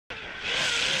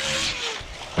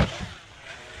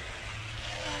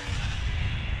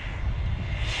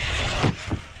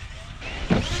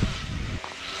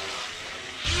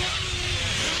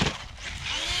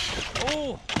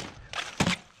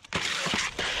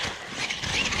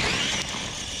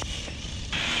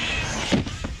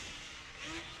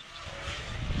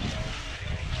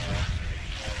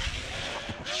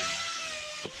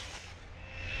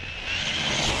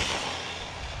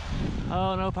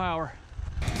Oh, no power.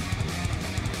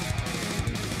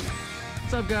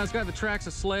 What's up, guys? Got the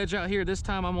Traxxas Sledge out here. This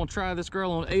time I'm gonna try this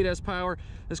girl on 8S power.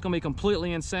 It's gonna be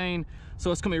completely insane.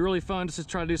 So it's gonna be really fun just to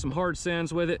try to do some hard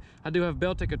sends with it. I do have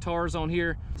belted Katars on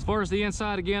here. As far as the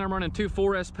inside, again, I'm running two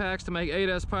 4S packs to make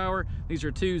 8S power. These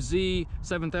are two Z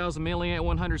 7000 milliamp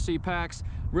 100C packs.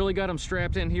 Really got them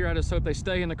strapped in here. I just hope they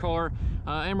stay in the car.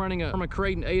 I'm running a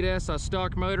Kraton 8S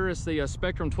stock motor. It's the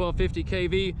Spectrum 1250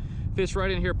 kV. Fits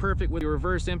right in here perfect with the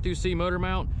reverse M2C motor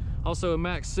mount. Also a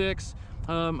Max 6.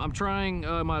 I'm trying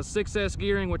my 6S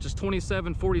gearing, which is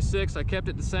 2746. I kept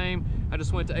it the same. I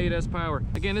just went to 8S power.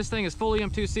 Again, this thing is fully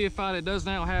M2C-ified. It does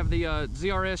now have the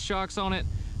ZRS shocks on it,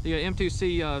 the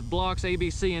M2C blocks A, B,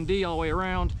 C, and D all the way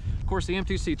around. Of course, the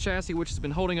M2C chassis, which has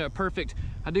been holding up perfect.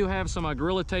 I do have some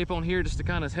Gorilla tape on here just to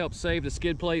kind of help save the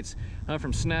skid plates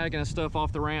from snagging and stuff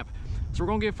off the ramp. So we're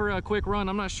gonna give for a quick run.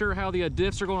 I'm not sure how the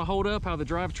diffs are gonna hold up, how the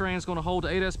drivetrain is gonna hold to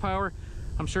 8S power.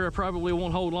 I'm sure it probably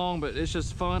won't hold long, but it's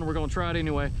just fun. We're gonna try it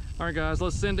anyway. All right, guys,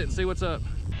 let's send it and see what's up.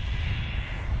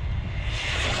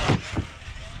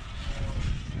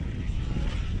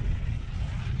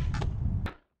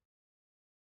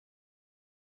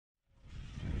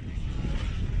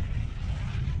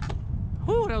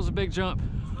 Whew, that was a big jump.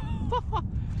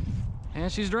 And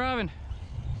she's driving.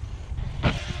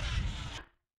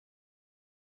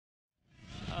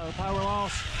 Power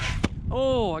loss.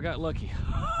 Oh, I got lucky.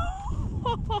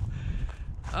 Oh,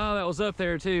 that was up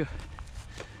there too.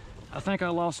 I think I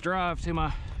lost drive to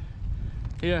my,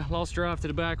 lost drive to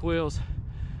the back wheels.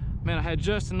 Man, I had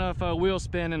just enough wheel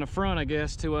spin in the front, I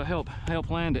guess, to help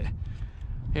land it.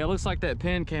 Yeah, it looks like that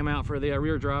pin came out for the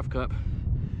rear drive cup.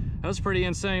 That was a pretty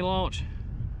insane launch.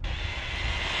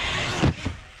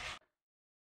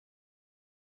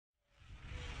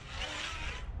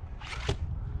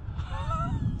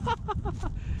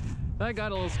 That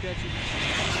got a little sketchy.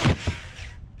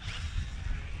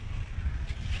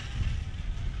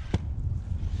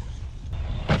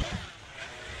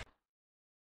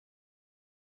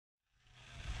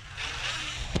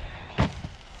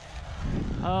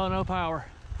 Oh, no power.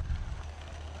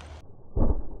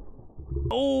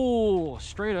 Oh,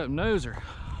 straight up noser.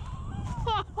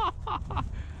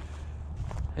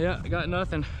 Yeah, got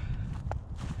nothing.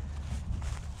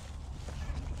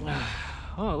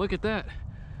 Oh, look at that.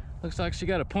 Looks like she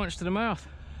got a punch to the mouth.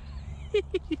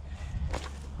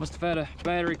 Must have had a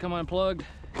battery come unplugged.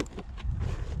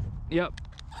 Yep.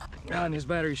 God, and his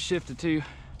battery shifted too.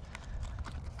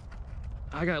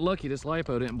 I got lucky this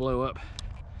lipo didn't blow up.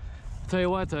 I'll tell you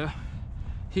what though,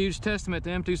 huge testament to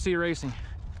M2C Racing.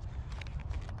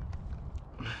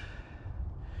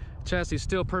 Chassis is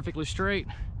still perfectly straight.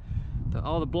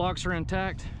 All the blocks are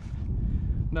intact.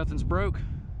 Nothing's broke.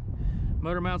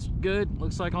 Motor mount's good.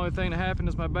 Looks like the only thing that happened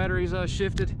is my battery's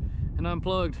shifted and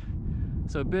unplugged.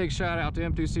 So big shout out to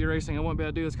M2C Racing. I wouldn't be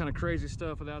able to do this kind of crazy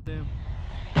stuff without them.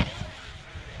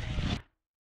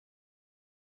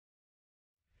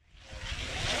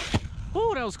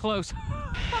 Oh, that was close.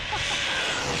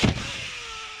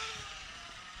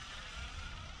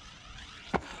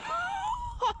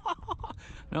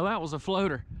 Now that was a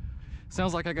floater.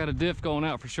 Sounds like I got a diff going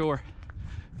out for sure.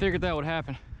 Figured that would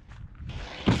happen.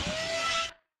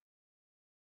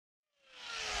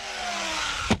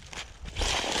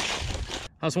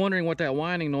 I was wondering what that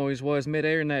whining noise was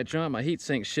mid-air in that jump. My heat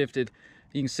sink shifted.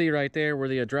 You can see right there where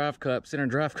the center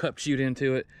drive cup chewed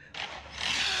into it.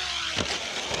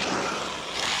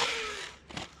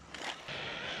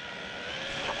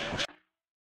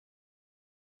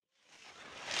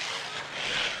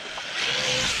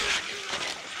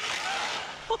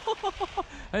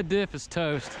 That diff is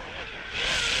toast.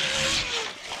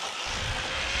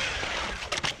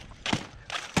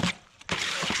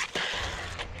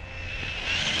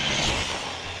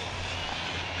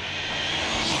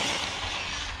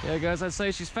 Yeah, guys, I'd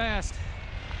say she's fast.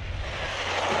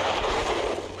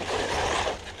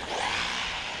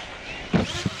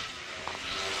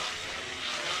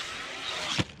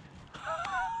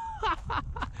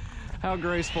 How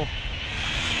graceful.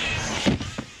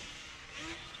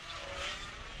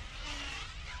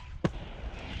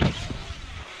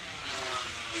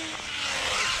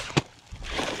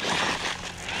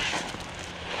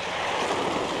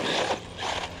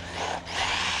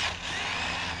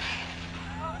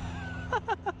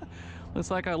 Looks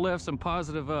like I left some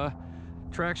positive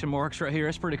traction marks right here.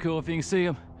 That's pretty cool if you can see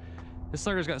them. This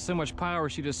sucker's got so much power,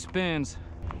 she just spins.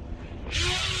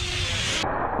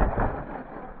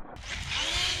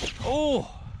 Oh,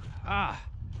 ah.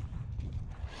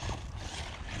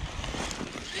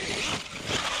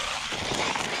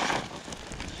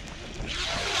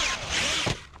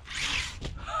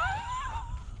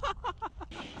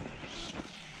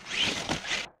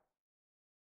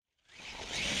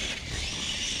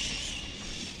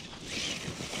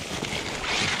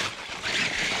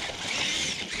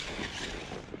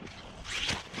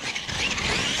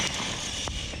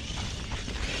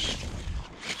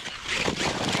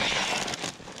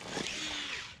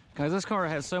 Guys, this car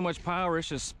has so much power, it's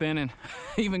just spinning,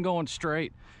 even going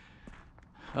straight.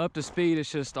 Up to speed,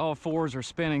 it's just all fours are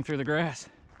spinning through the grass.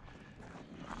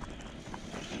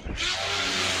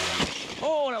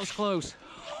 Oh, that was close.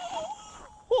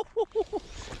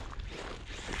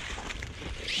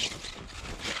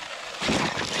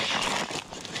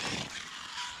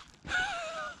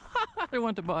 It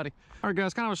went to body. All right,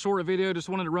 guys, kind of a shorter video. Just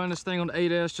wanted to run this thing on the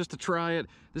 8S just to try it.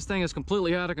 This thing is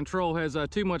completely out of control, has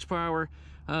too much power,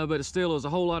 but it still is a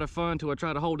whole lot of fun to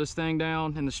try to hold this thing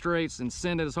down in the straights and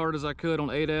send it as hard as I could on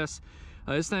 8S.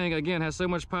 This thing, again, has so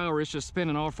much power, it's just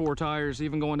spinning all four tires,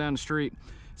 even going down the street,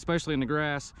 especially in the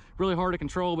grass. Really hard to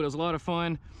control, but it was a lot of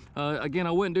fun. Again,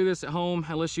 I wouldn't do this at home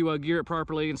unless you gear it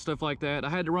properly and stuff like that. I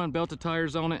had to run belted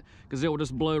tires on it because it will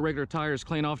just blow regular tires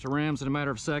clean off the rims in a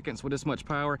matter of seconds with this much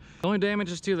power. The only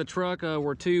damages to the truck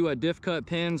were two diff cut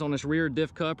pins on this rear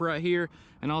diff cup right here,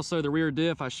 and also the rear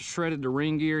diff. I shredded the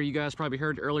ring gear. You guys probably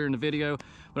heard it earlier in the video,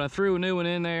 but I threw a new one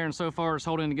in there, and so far it's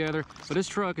holding together. But this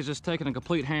truck is just taking a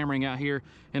complete hammering out here,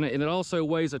 and it also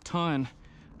weighs a ton.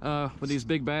 With these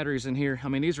big batteries in here. I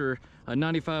mean, these are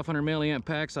 9,500 milliamp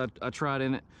packs I tried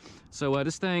in it. So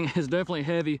this thing is definitely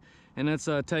heavy, and it's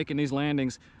taking these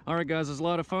landings. All right, guys, it's a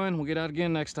lot of fun. We'll get out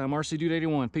again next time. RC Dude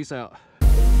 81, peace out.